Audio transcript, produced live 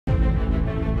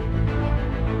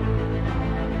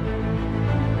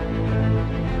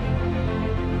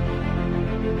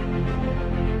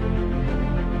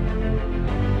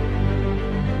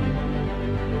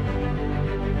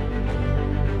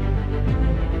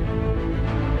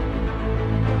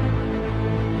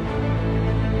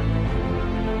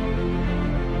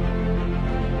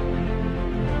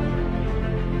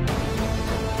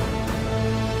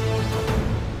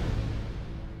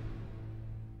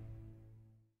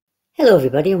Hello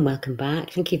everybody and welcome back.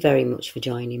 Thank you very much for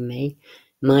joining me.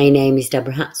 My name is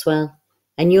Deborah Hatswell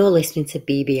and you're listening to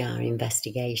BBR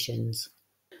Investigations.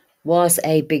 Was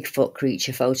a Bigfoot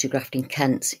creature photographed in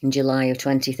Kent in July of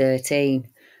 2013?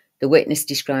 The witness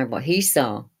described what he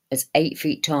saw as 8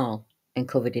 feet tall and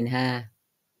covered in hair.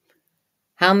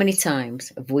 How many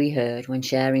times have we heard when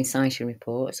sharing sighting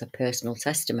reports or personal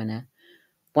testimony,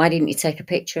 why didn't you take a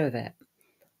picture of it?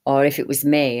 Or if it was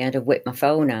me, I'd have whipped my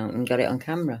phone out and got it on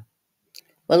camera.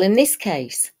 Well, in this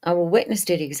case, our witness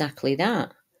did exactly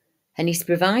that, and he's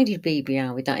provided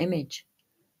BBR with that image.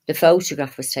 The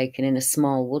photograph was taken in a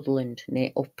small woodland near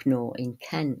Upnor in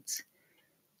Kent.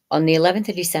 On the 11th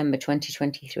of December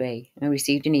 2023, I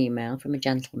received an email from a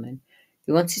gentleman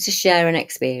who wanted to share an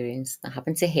experience that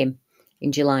happened to him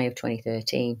in July of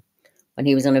 2013, when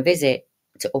he was on a visit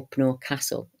to Upnor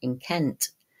Castle in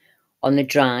Kent. On the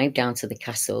drive down to the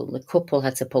castle, the couple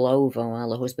had to pull over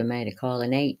while the husband made a call of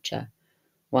nature.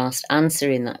 Whilst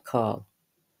answering that call,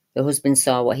 the husband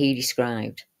saw what he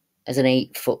described as an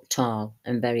 8-foot tall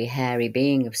and very hairy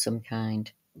being of some kind.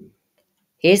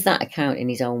 Here's that account in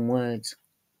his own words.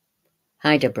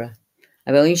 Hi Deborah,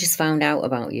 I've only just found out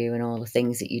about you and all the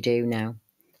things that you do now.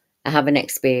 I have an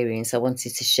experience I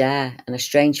wanted to share and a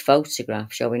strange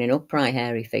photograph showing an upright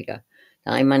hairy figure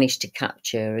that I managed to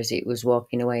capture as it was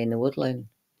walking away in the woodland.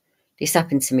 This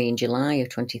happened to me in July of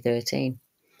 2013.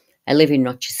 I live in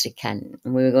Rochester, Kent,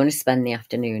 and we were going to spend the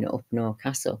afternoon at Upnor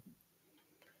Castle.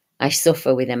 I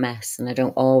suffer with MS and I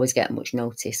don't always get much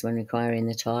notice when requiring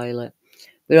the toilet.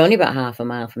 We were only about half a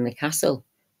mile from the castle,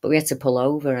 but we had to pull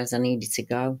over as I needed to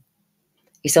go.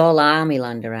 It's all army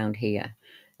land around here,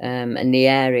 and the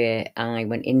area I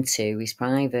went into is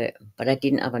private, but I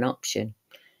didn't have an option.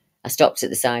 I stopped at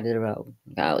the side of the road,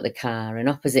 got out of the car, and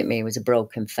opposite me was a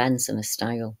broken fence and a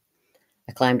stile.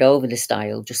 I climbed over the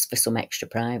stile just for some extra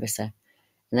privacy,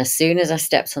 and as soon as I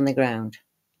stepped on the ground,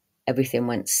 everything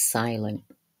went silent,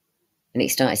 and it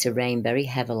started to rain very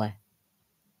heavily.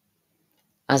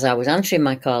 As I was answering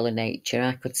my call of nature,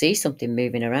 I could see something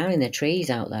moving around in the trees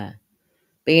out there.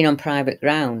 Being on private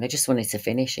ground, I just wanted to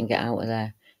finish and get out of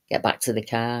there, get back to the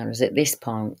car, as at this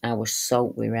point I was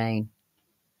soaked with rain.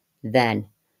 Then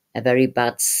a very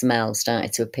bad smell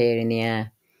started to appear in the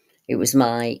air. It was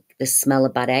like the smell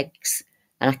of bad eggs,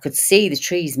 and I could see the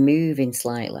trees moving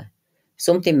slightly.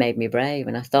 Something made me brave,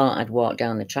 and I thought I'd walk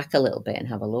down the track a little bit and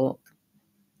have a look.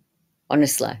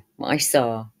 Honestly, what I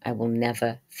saw, I will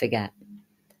never forget.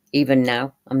 Even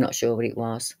now, I'm not sure what it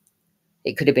was.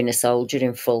 It could have been a soldier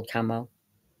in full camo,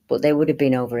 but they would have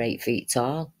been over 8 feet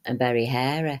tall and very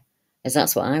hairy, as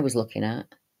that's what I was looking at.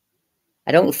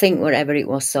 I don't think whatever it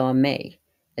was saw me,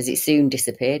 as it soon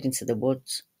disappeared into the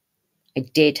woods. I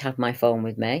did have my phone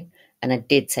with me, and I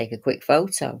did take a quick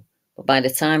photo, but by the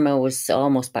time I was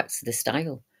almost back to the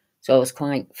stile, so I was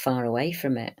quite far away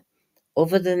from it.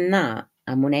 Other than that,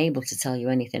 I'm unable to tell you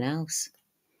anything else.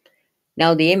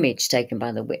 Now, the image taken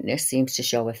by the witness seems to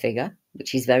show a figure,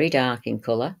 which is very dark in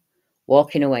colour,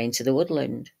 walking away into the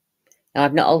woodland. Now,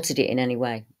 I've not altered it in any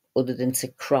way, other than to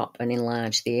crop and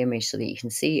enlarge the image so that you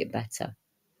can see it better.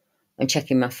 When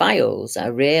checking my files, I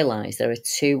realised there are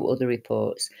 2 other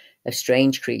reports of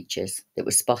strange creatures that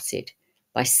were spotted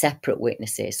by separate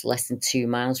witnesses less than 2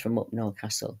 miles from Upnor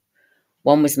Castle.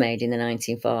 One was made in the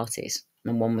 1940s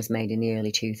and one was made in the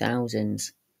early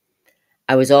 2000s.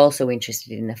 I was also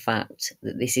interested in the fact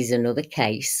that this is another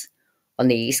case on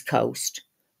the East Coast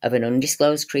of an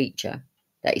undisclosed creature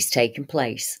that is taking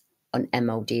place on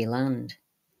MOD land.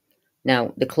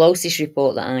 Now, the closest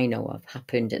report that I know of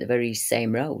happened at the very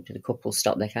same road the couple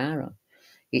stopped their car on.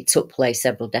 It took place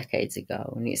several decades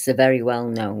ago, and it's a very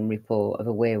well-known report of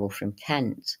a werewolf from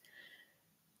Kent.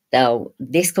 Now,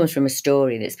 this comes from a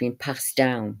story that's been passed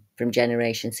down from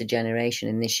generation to generation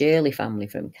in the Shirley family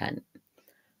from Kent.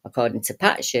 According to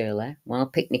Pat Shirley, while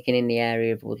picnicking in the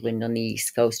area of woodland on the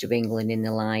east coast of England in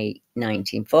the late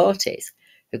 1940s,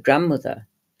 her grandmother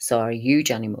saw a huge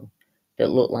animal that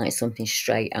looked like something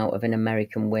straight out of an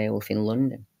American werewolf in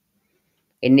London.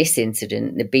 In this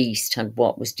incident, the beast had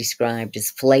what was described as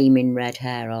flaming red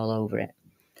hair all over it,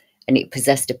 and it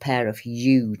possessed a pair of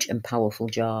huge and powerful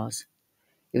jaws.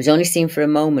 It was only seen for a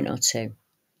moment or two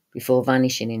before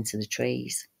vanishing into the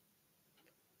trees.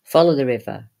 Follow the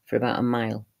river for about a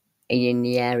mile in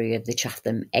the area of the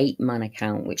Chatham 8-man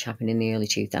account, which happened in the early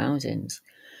 2000s.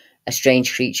 A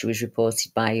strange creature was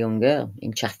reported by a young girl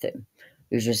in Chatham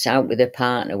who was out with her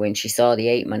partner when she saw the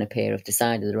 8-man appear off the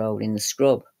side of the road in the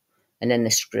scrub, and then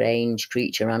the strange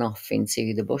creature ran off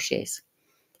into the bushes.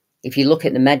 If you look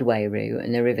at the Medway route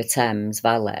and the River Thames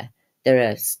Valley, There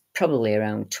are probably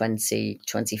around 20,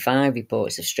 25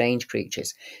 reports of strange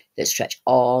creatures that stretch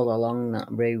all along that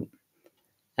route.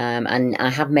 And I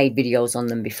have made videos on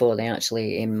them before. They're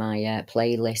actually in my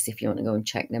playlist if you want to go and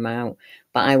check them out.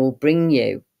 But I will bring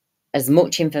you as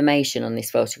much information on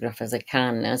this photograph as I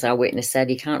can. As our witness said,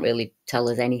 he can't really tell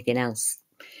us anything else.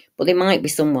 But there might be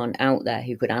someone out there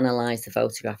who could analyse the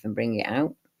photograph and bring it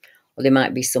out. Or there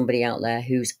might be somebody out there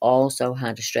who's also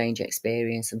had a strange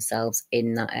experience themselves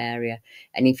in that area.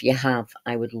 And if you have,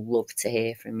 I would love to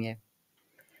hear from you.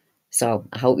 So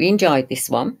I hope you enjoyed this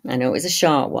one. I know it was a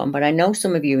short one, but I know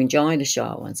some of you enjoy the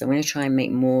short ones. So I'm going to try and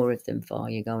make more of them for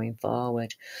you going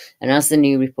forward. And as the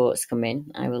new reports come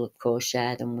in, I will, of course,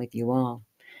 share them with you all.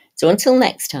 So until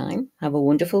next time, have a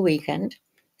wonderful weekend.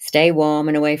 Stay warm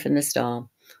and away from the storm.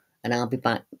 And I'll be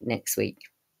back next week.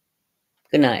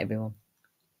 Good night, everyone.